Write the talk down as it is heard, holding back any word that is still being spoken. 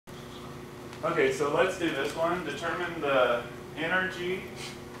Okay, so let's do this one. Determine the energy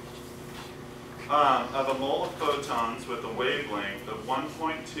of a mole of photons with a wavelength of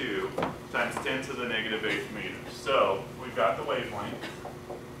 1.2 times 10 to the negative 8th meters. So we've got the wavelength.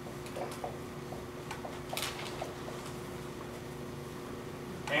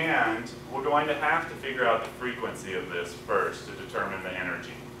 And we're going to have to figure out the frequency of this first to determine the energy.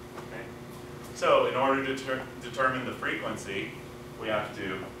 Okay? So in order to determine the frequency, we have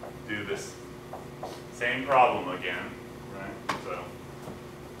to do this same problem again, right? So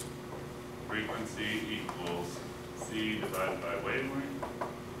frequency equals C divided by wavelength.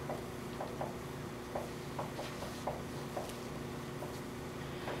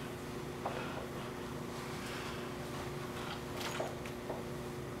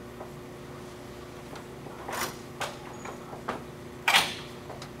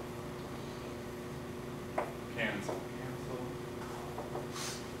 Cancel, cancel.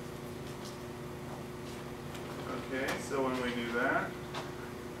 Okay, so when we do that,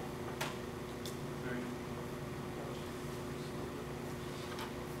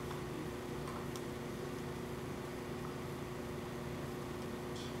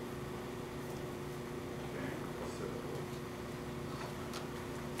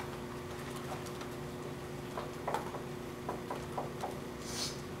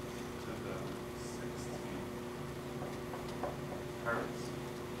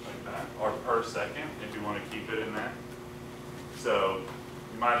 per second, if you want to keep it in that. So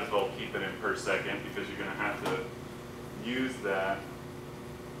you might as well keep it in per second because you're going to have to use that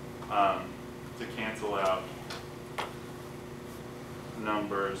to cancel out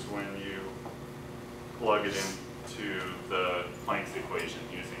numbers when you plug it into the Planck's equation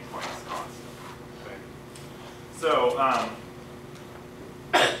using Planck's constant. Okay. So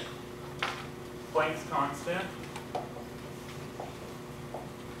Planck's constant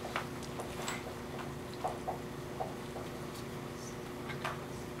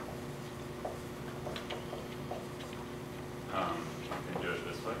I can do it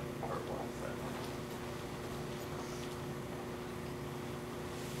this way.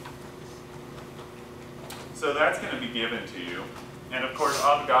 So that's going to be given to you. And of course,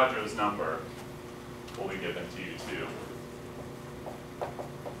 Avogadro's number will be given to you too.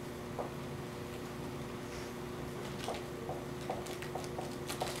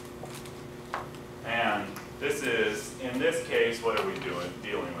 And this is, in this case, what are we doing?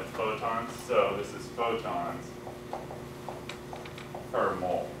 Dealing with photons. So this is photons per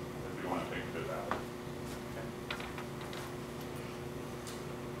mole, if you want to think of it that way.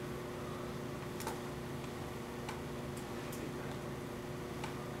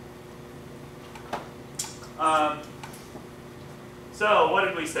 Okay. So what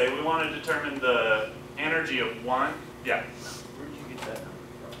did we say? We want to determine the energy of one. Yeah. Where did you get that number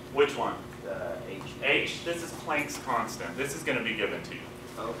from? Which one? The H. H. This is Planck's constant. This is going to be given to you.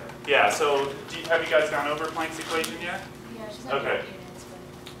 Okay. Yeah. So have you guys gone over Planck's equation yet? Yeah, she's Okay. units, but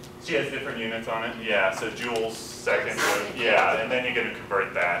She has different units on it. Yeah. So joules second. Yeah, and then you're going to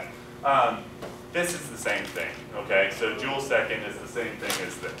convert that. This is the same thing. Okay. So joule second is the same thing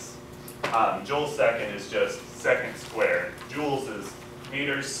as this. Joule second is just second squared. Joules is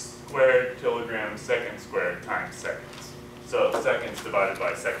meters squared, kilograms, second squared times seconds. So seconds divided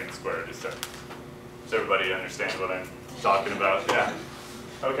by second squared is seconds. Does everybody understand what I'm talking about? Yeah.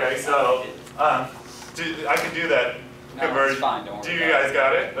 Okay, so I can do that conversion. No, it's fine, don't worry Do you about guys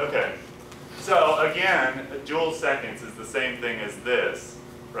got it? Okay. So again, joule seconds is the same thing as this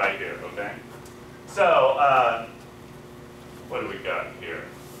right here, okay? So what do we got here?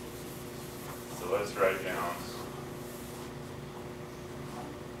 So let's write down.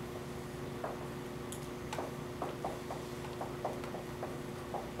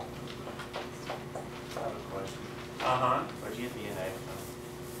 I have a question. Uh-huh. Where'd you get the NA from?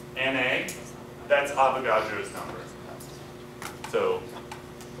 NA, that's Avogadro's number. So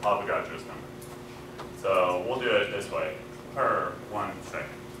Avogadro's number. So we'll do it this way, per 1 second.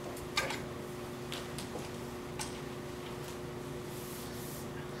 Okay.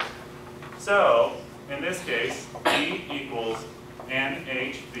 So in this case, E equals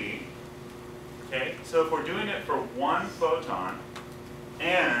NHV. Okay, so if we're doing it for one photon,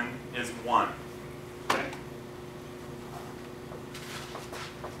 N is 1. Okay?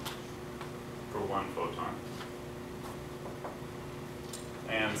 For one photon.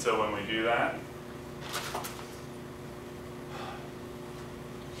 And so when we do that,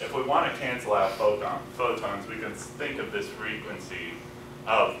 if we want to cancel out photons, we can think of this frequency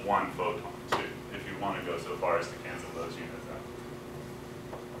of one photon too, if you want to go so far as to cancel those units out.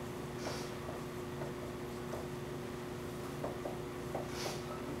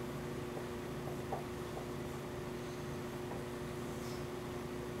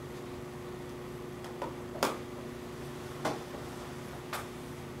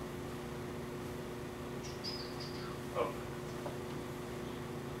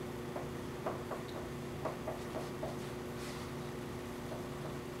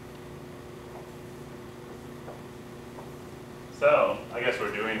 So, I guess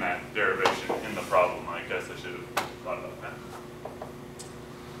we're doing that derivation in the problem. I guess I should have thought about that.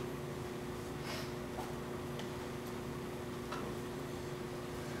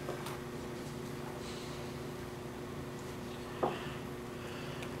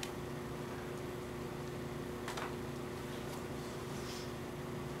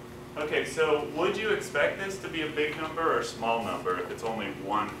 Okay, so would you expect this to be a big number or a small number if it's only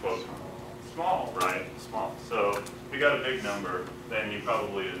one photon? Small, right? Small. So if you got a big number, then you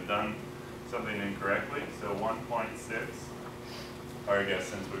probably have done something incorrectly. So 1.6, or I guess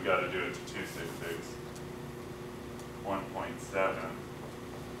since we've got to do it to 266, 1.7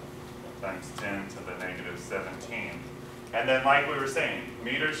 times 10 to the negative 17. And then like we were saying,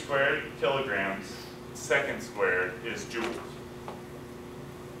 meters squared, kilograms, seconds squared is joules.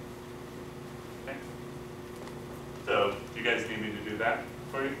 Okay. So you guys need me to do that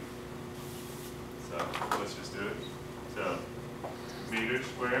for you? So let's just do it. So meters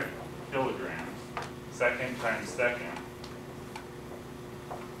squared, kilograms, second times second,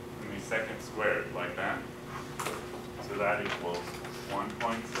 and be second squared like that. So that equals 1.7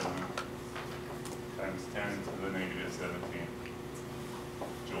 times 10 to the negative 17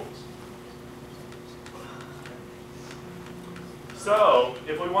 joules. So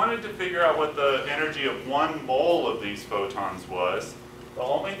if we wanted to figure out what the energy of 1 mole of these photons was, the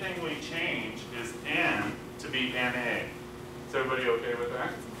only thing we change is N to be Na. Is everybody okay with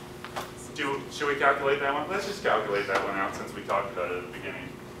that? Should we calculate that one? Let's just calculate that one out since we talked about it at the beginning.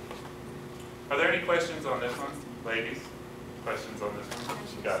 Are there any questions on this one, ladies? Questions on this one?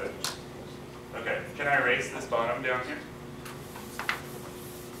 You got it. Okay, can I erase this bottom down here?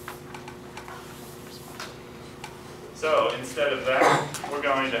 So instead of that, we're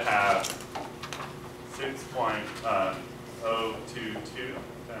going to have 6.022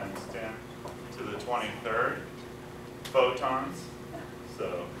 times 10 to the 23rd photons.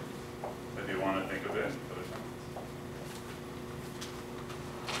 So if you want to think of it, photons.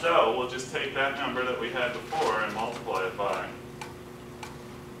 So we'll just take that number that we had before and multiply it by.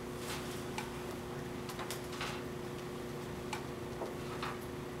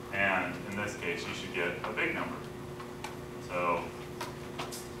 And in this case, you should get a big number. So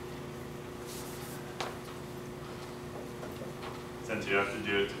since you have to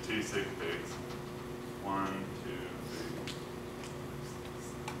do it to 2 sig figs, 1, 2, 3.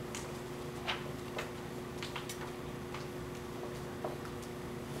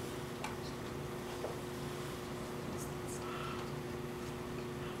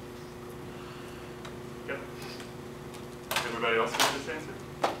 Good. Everybody else get this answer?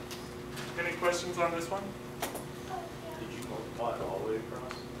 Any questions on this one? Did you multiply it all the way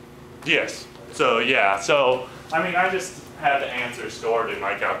across? Yes. So yeah, so I mean I just had the answer stored in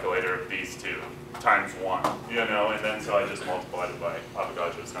my calculator of these two times 1, you know, and then so I just multiplied it by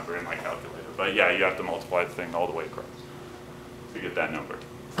Avogadro's number in my calculator. But yeah, you have to multiply the thing all the way across to get that number.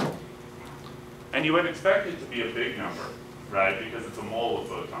 And you would expect it to be a big number, right? Because it's a mole of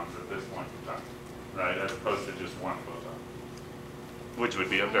photons at this point in time, right? As opposed to just one photon, which would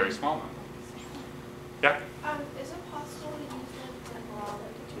be a very small number. Yeah? Is it possible to use the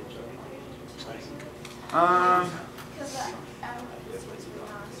temporality potential equation to because this was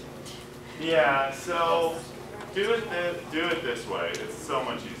Yeah, so do it this way. It's so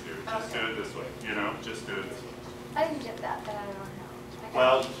much easier. Just do it this way, you know? Just do it this way. I didn't get that, but I don't know.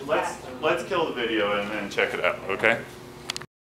 Well, let's kill the video and then check it out, okay?